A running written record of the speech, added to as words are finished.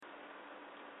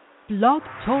Blog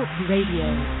Talk Radio.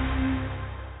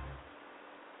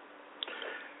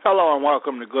 Hello and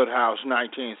welcome to Good House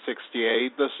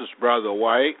 1968. This is Brother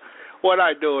White. What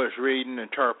I do is read and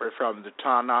interpret from the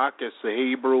Tanakh. It's the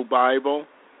Hebrew Bible.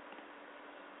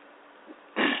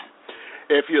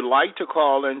 If you'd like to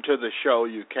call into the show,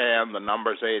 you can. The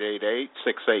number's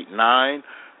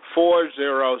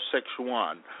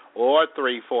 888-689-4061 or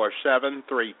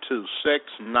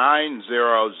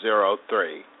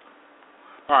 347-326-9003.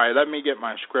 All right, let me get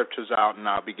my scriptures out and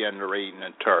I'll begin to read and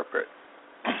interpret.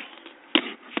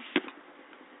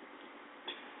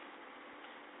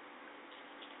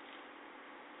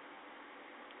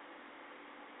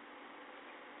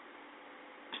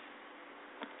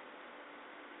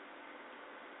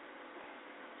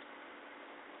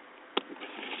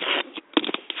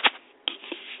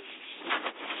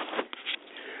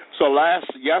 So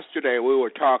yesterday we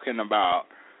were talking about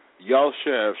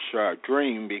Joseph's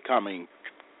dream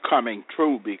coming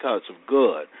true because of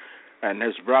good, and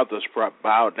his brothers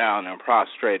bowed down and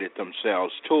prostrated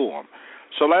themselves to him.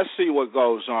 So let's see what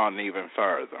goes on even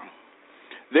further.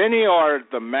 Then he ordered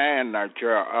the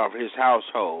manager of his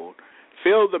household,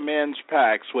 fill the men's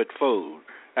packs with food,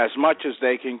 as much as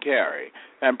they can carry,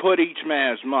 and put each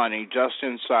man's money just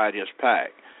inside his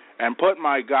pack, and put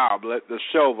my goblet, the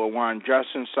silver one,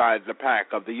 just inside the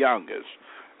pack of the youngest,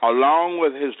 along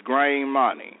with his grain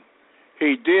money.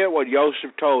 He did what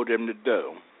Joseph told him to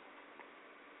do.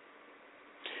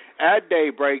 At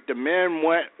daybreak, the men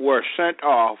were sent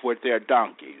off with their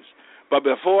donkeys. But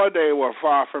before they were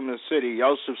far from the city,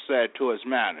 Joseph said to his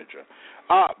manager,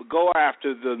 "Up, go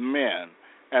after the men,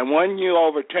 and when you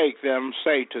overtake them,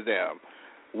 say to them,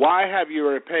 'Why have you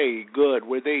repaid good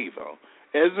with evil?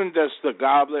 Isn't this the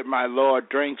goblet my Lord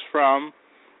drinks from?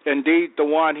 Indeed, the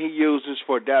one he uses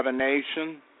for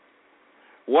divination?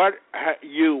 What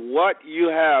you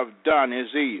have done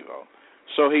is evil.'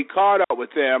 So he caught up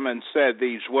with them and said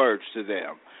these words to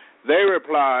them. They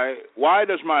replied, 'Why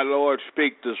does my Lord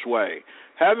speak this way?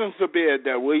 Heaven forbid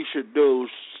that we should do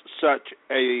such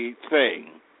a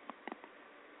thing.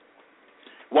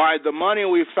 Why, the money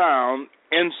we found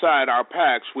inside our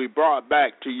packs we brought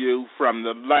back to you from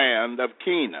the land of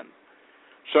Canaan.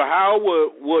 So how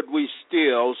would we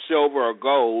steal silver or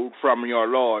gold from your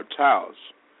Lord's house?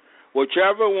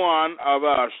 Whichever one of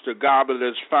us the goblet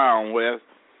is found with,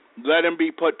 let him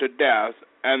be put to death,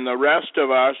 and the rest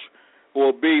of us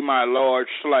will be my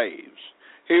Lord's slaves.'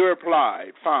 He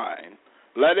replied, 'Fine,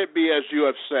 let it be as you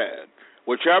have said.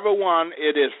 Whichever one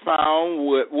it is found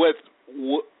with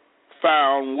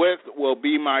will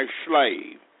be my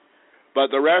slave,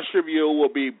 but the rest of you will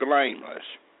be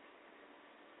blameless.'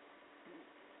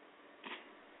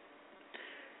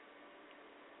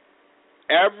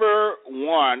 Every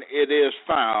one it is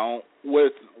found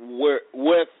with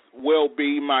will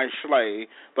be my slave,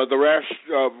 but the rest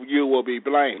of you will be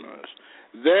blameless."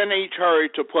 Then each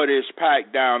hurried to put his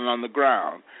pack down on the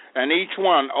ground, and each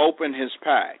one opened his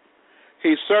pack.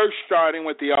 He searched, starting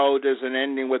with the oldest and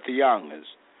ending with the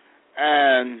youngest.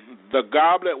 And the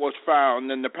goblet was found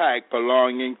in the pack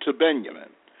belonging to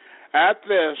Benjamin. At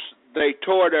this, they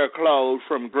tore their clothes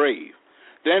from grief.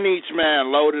 Then each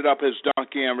man loaded up his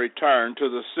donkey and returned to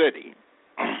the city.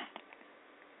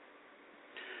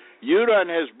 Judah and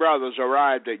his brothers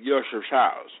arrived at Joseph's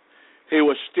house. He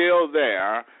was still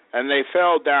there, and they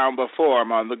fell down before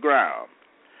him on the ground.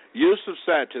 Joseph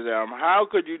said to them, "How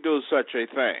could you do such a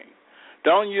thing?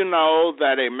 Don't you know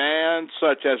that a man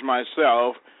such as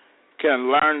myself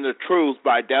can learn the truth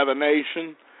by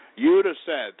divination?" Judah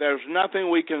said, "There's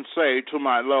nothing we can say to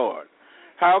my Lord.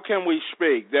 How can we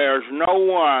speak? There's no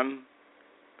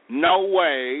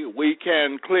way we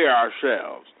can clear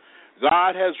ourselves.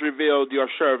 God has revealed your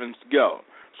servant's guilt.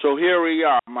 So here we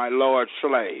are, my Lord's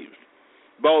slaves,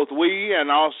 both we and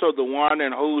also the one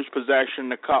in whose possession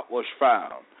the cup was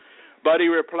found." But he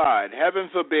replied, "Heaven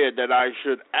forbid that I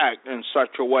should act in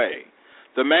such a way.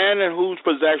 The man in whose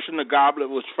possession the goblet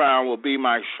was found will be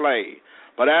my slave.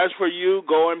 But as for you,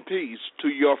 go in peace to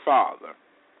your father."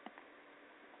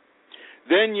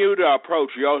 Then Judah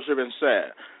approached Joseph and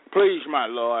said, "Please, my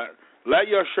Lord, let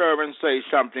your servant say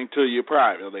something to you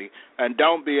privately, and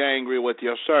don't be angry with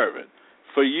your servant,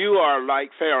 for you are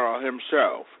like Pharaoh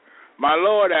himself. My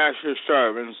Lord asked his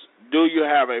servants, 'Do you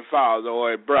have a father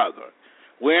or a brother?'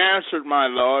 We answered, 'My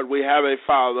Lord, we have a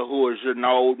father who is an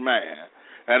old man,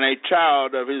 and a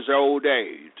child of his old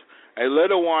age, a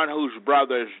little one whose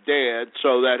brother is dead,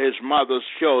 so that his mother's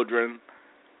children,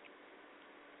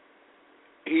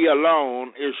 he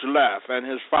alone is left, and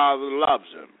his father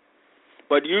loves him.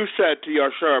 But you said to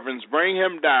your servants, 'Bring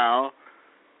him down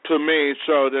to me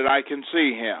so that I can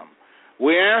see him.'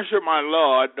 We answered, my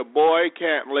Lord, the boy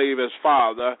can't leave his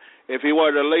father. If he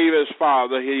were to leave his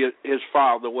father, his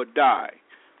father would die.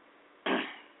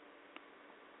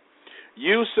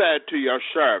 You said to your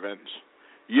servants,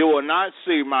 you will not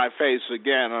see my face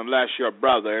again unless your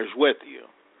brother is with you.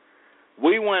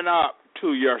 We went up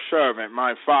to your servant,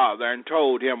 my father, and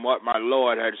told him what my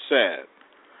Lord had said.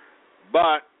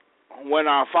 But when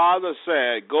our father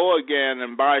said, go again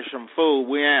and buy some food,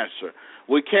 we answered,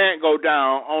 we can't go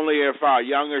down, only if our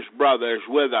youngest brother is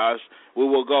with us, we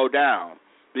will go down,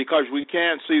 because we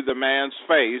can't see the man's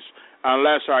face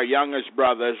unless our youngest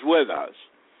brother is with us.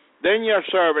 Then your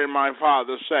servant, my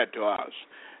father, said to us,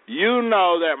 you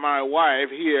know that my wife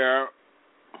here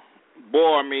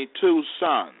bore me 2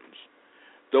 sons.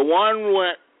 The one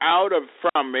went out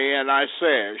from me, and I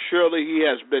said, surely he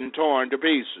has been torn to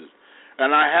pieces,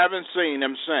 and I haven't seen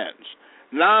him since.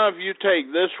 Now if you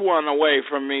take this one away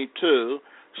from me too,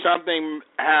 something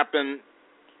happens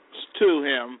to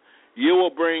him, you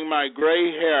will bring my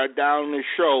gray hair down his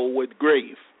shoulder with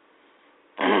grief.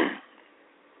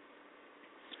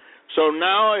 So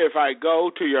now if I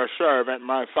go to your servant,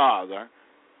 my father,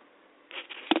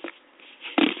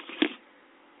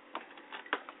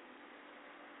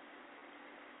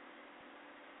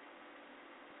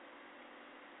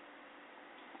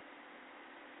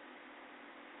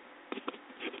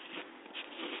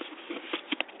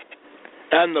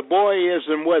 and the boy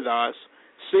isn't with us,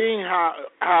 seeing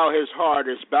how his heart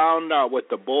is bound up with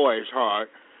the boy's heart,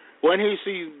 when he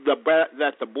sees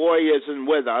that the boy isn't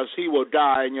with us, he will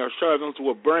die, and your servants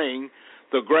will bring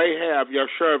the gray hair of your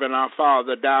servant, our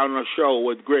father, down the shoulder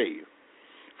with grief.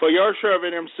 For your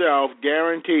servant himself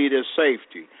guaranteed his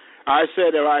safety. I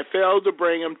said, if I fail to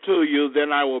bring him to you,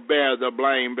 then I will bear the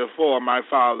blame before my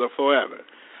father forever.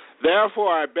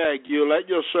 Therefore I beg you, let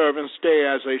your servant stay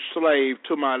as a slave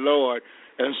to my Lord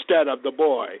instead of the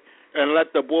boy, and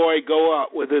let the boy go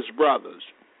up with his brothers.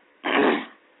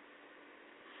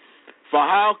 For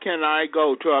how can I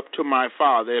go up to my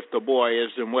father if the boy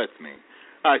isn't with me?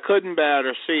 I couldn't bear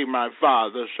to see my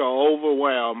father so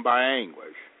overwhelmed by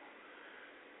anguish.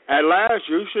 At last,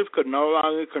 Yusuf could no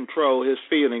longer control his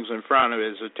feelings in front of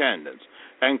his attendants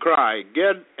and cried,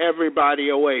 get everybody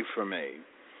away from me.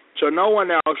 So no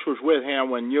one else was with him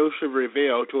when Yusuf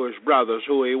revealed to his brothers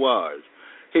who he was.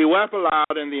 He wept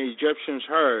aloud, and the Egyptians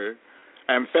heard,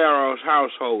 and Pharaoh's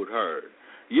household heard.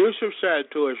 Yusuf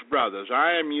said to his brothers,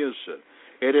 I am Yusuf.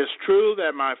 It is true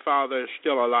that my father is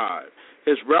still alive.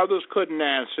 His brothers couldn't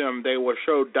answer him. They were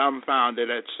so dumbfounded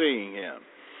at seeing him.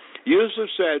 Yusuf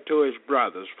said to his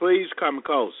brothers, please come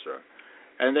closer.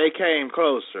 And they came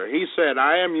closer. He said,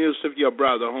 I am Yusuf, your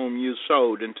brother, whom you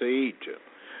sold into Egypt.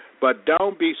 But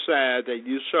don't be sad that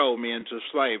you sold me into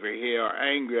slavery here or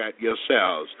angry at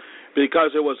yourselves,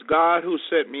 because it was God who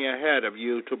sent me ahead of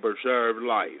you to preserve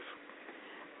life.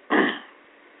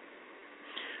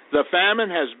 The famine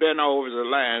has been over the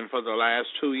land for the last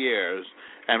 2 years,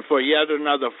 and for yet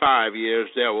another 5 years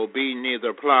there will be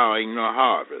neither plowing nor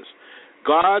harvest.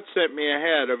 God sent me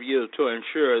ahead of you to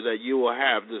ensure that you will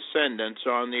have descendants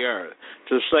on the earth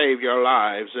to save your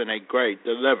lives in a great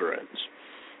deliverance.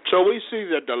 So we see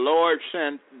that the Lord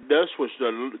sent, this was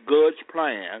the good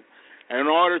plan, in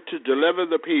order to deliver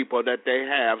the people that they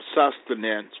have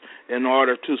sustenance in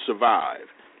order to survive.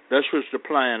 This was the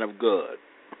plan of good.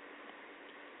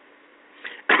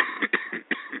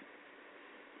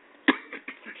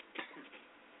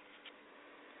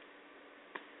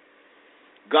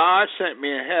 God sent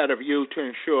me ahead of you to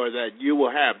ensure that you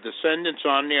will have descendants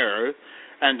on the earth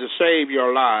and to save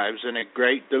your lives in a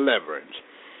great deliverance.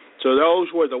 So those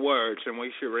were the words, and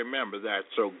we should remember that.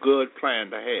 So good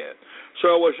planned ahead.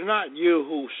 So it was not you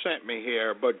who sent me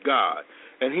here, but God.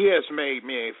 And he has made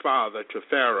me a father to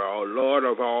Pharaoh, Lord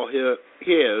of all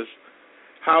his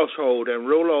household, and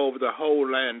ruler over the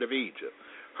whole land of Egypt.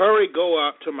 Hurry, go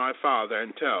up to my father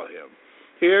and tell him,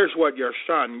 here's what your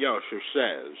son Joseph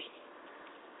says.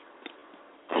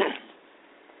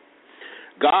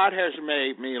 God has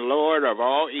made me Lord of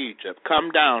all Egypt.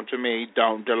 Come down to me,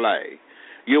 don't delay.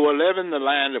 You will live in the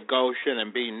land of Goshen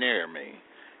and be near me.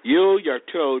 You, your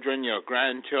children, your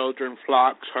grandchildren,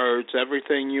 flocks, herds,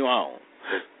 everything you own.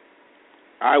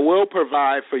 I will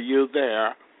provide for you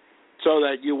there so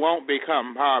that you won't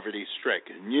become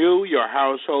poverty-stricken. You, your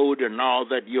household, and all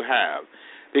that you have,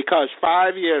 because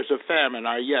 5 years of famine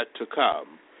are yet to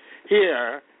come.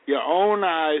 Here, your own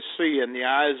eyes see in the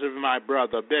eyes of my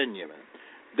brother Benjamin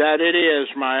that it is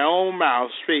my own mouth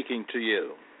speaking to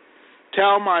you.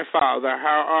 Tell my father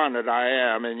how honored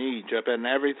I am in Egypt and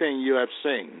everything you have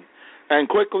seen, and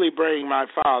quickly bring my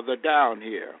father down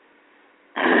here.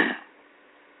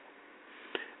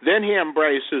 Then he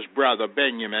embraced his brother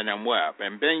Benjamin and wept,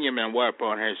 and Benjamin wept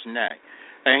on his neck.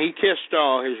 And he kissed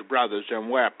all his brothers and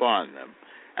wept on them.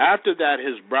 After that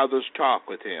his brothers talked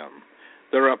with him.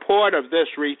 The report of this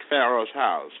reached Pharaoh's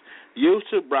house.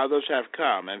 Yusuf's brothers have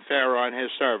come, and Pharaoh and his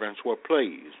servants were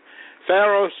pleased.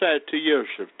 Pharaoh said to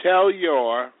Yusuf, tell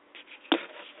your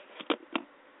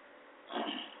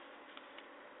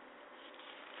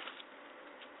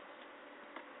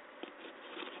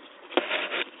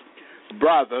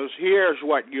brothers, here's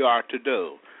what you are to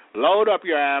do. Load up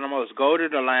your animals, go to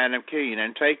the land of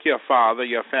Canaan, take your father,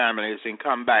 your families, and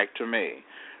come back to me.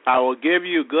 I will give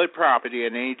you good property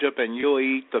in Egypt, and you'll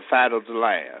eat the fat of the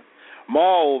land.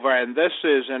 Moreover, and this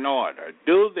is in order,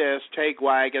 do this, take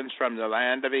wagons from the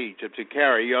land of Egypt to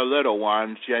carry your little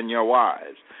ones and your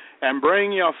wives, and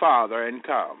bring your father and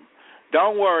come.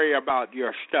 Don't worry about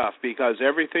your stuff, because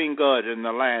everything good in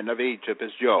the land of Egypt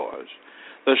is yours.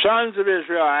 The sons of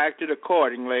Israel acted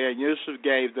accordingly, and Yusuf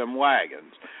gave them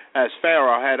wagons, as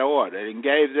Pharaoh had ordered, and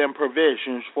gave them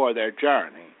provisions for their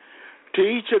journey. To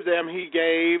each of them he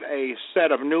gave a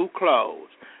set of new clothes,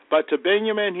 but to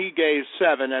Benjamin he gave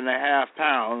 7.5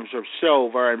 pounds of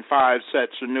silver and 5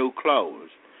 sets of new clothes.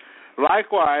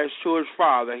 Likewise to his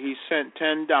father he sent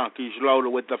 10 donkeys loaded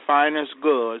with the finest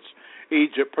goods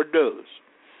Egypt produced,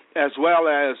 as well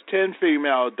as 10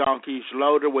 female donkeys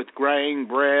loaded with grain,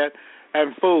 bread,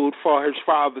 and food for his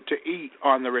father to eat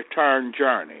on the return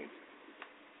journey.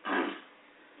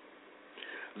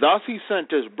 Thus he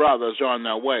sent his brothers on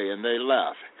their way, and they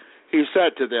left. He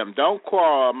said to them, don't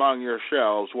quarrel among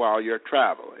yourselves while you're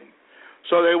traveling.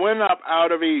 So they went up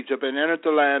out of Egypt and entered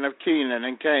the land of Canaan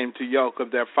and came to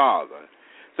Jacob their father.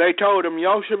 They told him,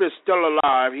 Joseph is still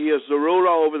alive. He is the ruler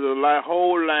over the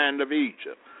whole land of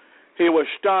Egypt. He was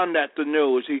stunned at the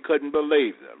news. He couldn't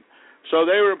believe them. So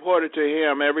they reported to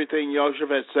him everything Joseph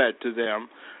had said to them.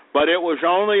 But it was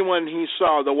only when he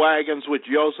saw the wagons which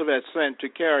Joseph had sent to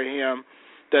carry him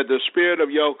that the spirit of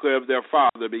Jacob their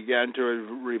father began to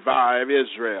revive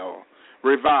Israel.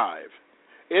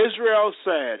 Israel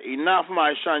said, enough,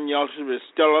 my son Joseph is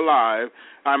still alive.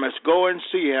 I must go and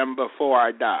see him before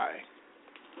I die.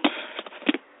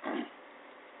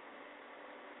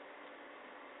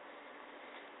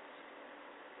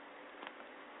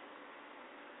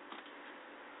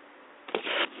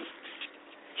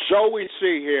 So we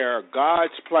see here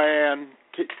God's plan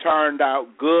turned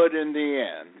out good in the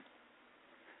end,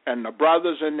 and the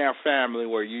brothers and their family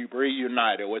were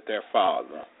reunited with their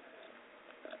father.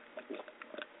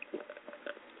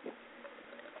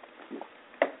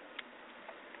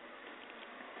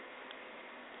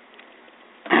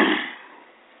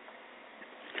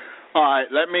 All right,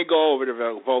 let me go over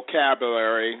the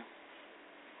vocabulary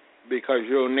because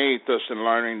you'll need this in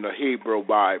learning the Hebrew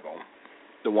Bible,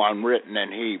 the one written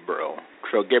in Hebrew.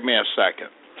 So give me a second.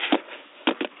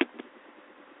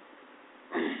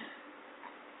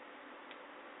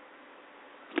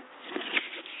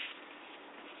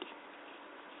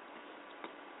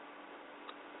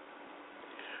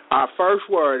 Our first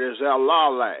word is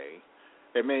Elale.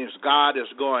 It means God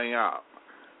is going up.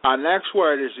 Our next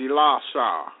word is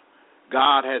Elasah.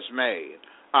 God has made.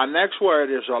 Our next word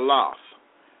is Aleph,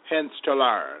 hence to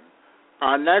learn.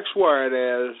 Our next word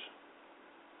is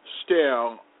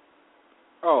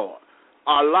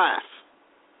Aleph,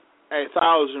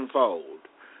 1,000-fold.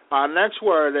 Our next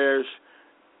word is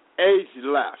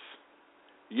Aleph,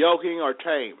 yoking or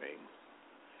taming.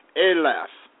 Aleph.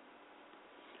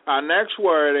 Our next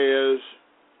word is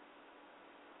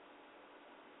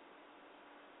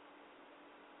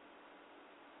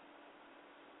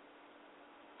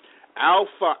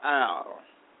Alpahal.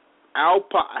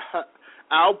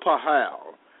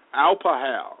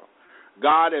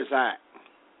 God is act.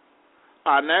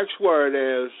 Our next word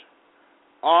is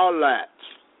Alat,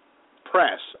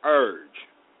 press, urge.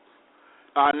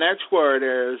 Our next word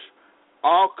is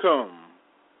Alkum,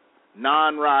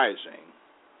 non-rising.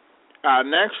 Our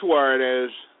next word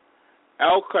is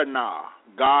Elkanah,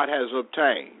 God has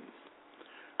obtained.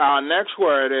 Our next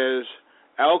word is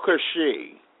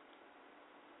Elkashi,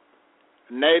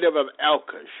 native of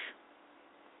Elkish.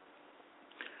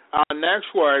 Our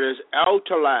next word is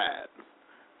El-Talad,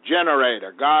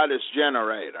 generator. God is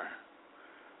generator.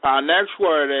 Our next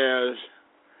word is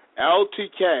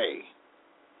LTK,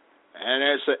 and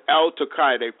it's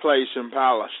El-Takai, a place in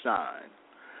Palestine.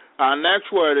 Our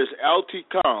next word is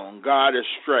El-Tikon, God is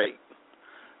straight.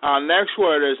 Our next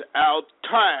word is Al-Tash-Kaeth,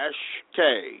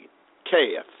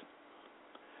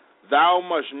 thou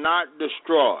must not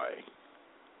destroy.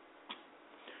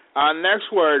 Our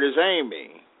next word is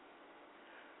Amy,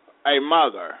 a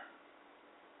mother.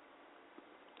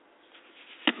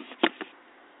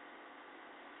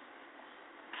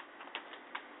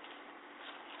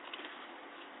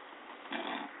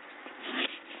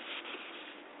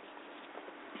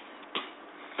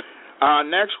 Our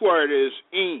next word is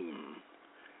im.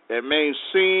 It means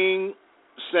seeing,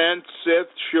 sent, sith,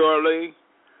 surely,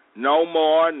 no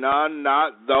more, none,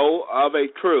 not, though, of a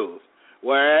truth,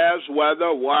 whereas,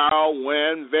 whether, while,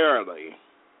 when, verily.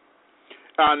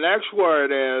 Our next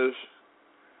word is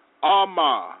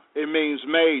Alma. It means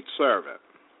maid servant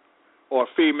or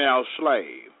female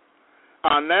slave.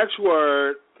 Our next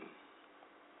word,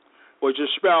 which is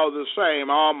spelled the same,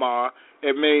 Alma,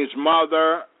 it means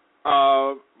mother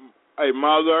of a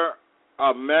mother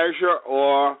of measure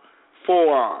or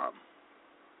forearm.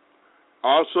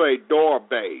 Also a door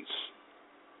base.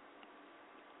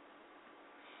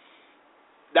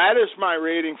 That is my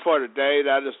reading for today.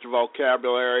 That is the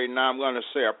vocabulary. Now I'm going to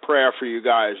say a prayer for you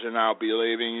guys, and I'll be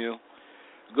leaving you.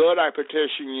 Good, I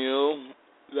petition you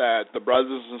that the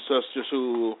brothers and sisters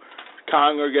who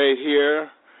congregate here,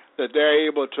 that they're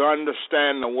able to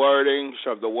understand the wordings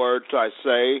of the words I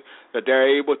say, that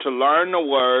they're able to learn the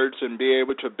words and be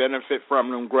able to benefit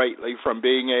from them greatly, from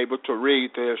being able to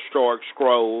read the historic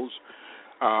scrolls,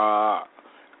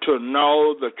 to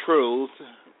know the truth,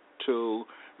 to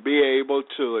be able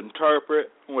to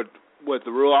interpret with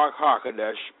the Ruach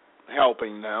HaKodesh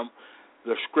helping them,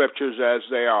 the scriptures as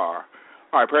they are.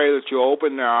 I pray that you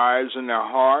open their eyes and their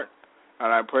heart,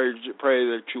 and I pray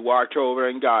that you watch over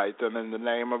and guide them in the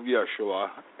name of Yeshua.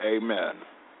 Amen.